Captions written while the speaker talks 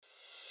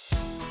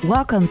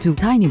Welcome to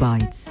Tiny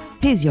Bites.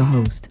 Here's your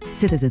host,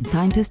 citizen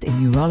scientist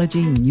in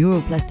neurology,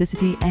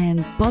 neuroplasticity,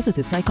 and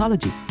positive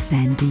psychology,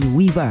 Sandy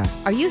Weaver.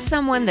 Are you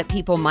someone that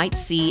people might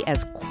see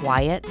as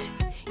quiet?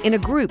 In a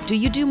group, do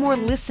you do more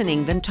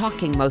listening than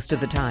talking most of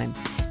the time?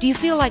 Do you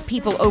feel like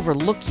people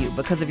overlook you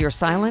because of your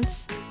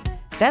silence?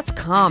 That's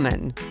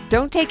common.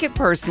 Don't take it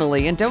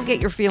personally and don't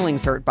get your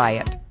feelings hurt by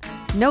it.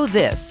 Know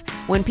this,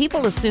 when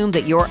people assume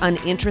that you're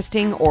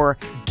uninteresting or,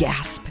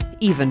 gasp,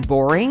 even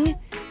boring,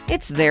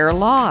 it's their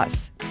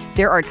loss.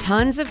 There are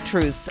tons of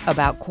truths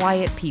about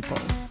quiet people.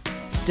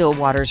 Still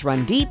waters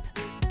run deep,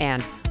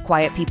 and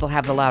quiet people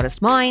have the loudest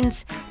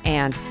minds,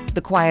 and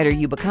the quieter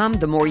you become,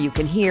 the more you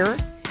can hear.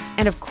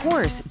 And of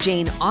course,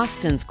 Jane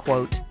Austen's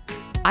quote,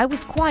 "I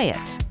was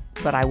quiet,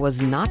 but I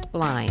was not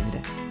blind."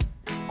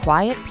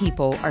 Quiet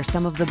people are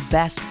some of the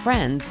best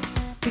friends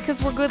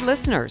because we're good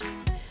listeners.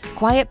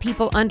 Quiet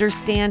people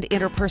understand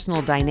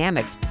interpersonal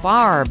dynamics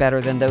far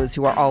better than those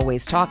who are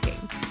always talking.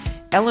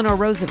 Eleanor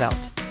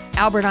Roosevelt,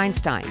 Albert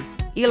Einstein,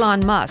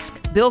 Elon Musk,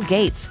 Bill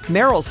Gates,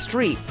 Meryl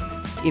Streep.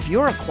 If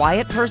you're a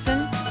quiet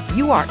person,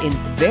 you are in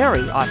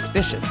very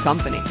auspicious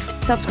company.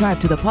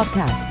 Subscribe to the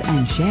podcast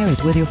and share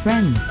it with your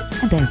friends.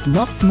 And there's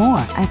lots more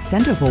at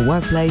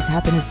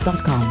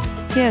centerforworkplacehappiness.com.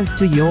 Here's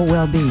to your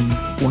well-being,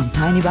 one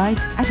tiny bite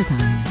at a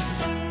time.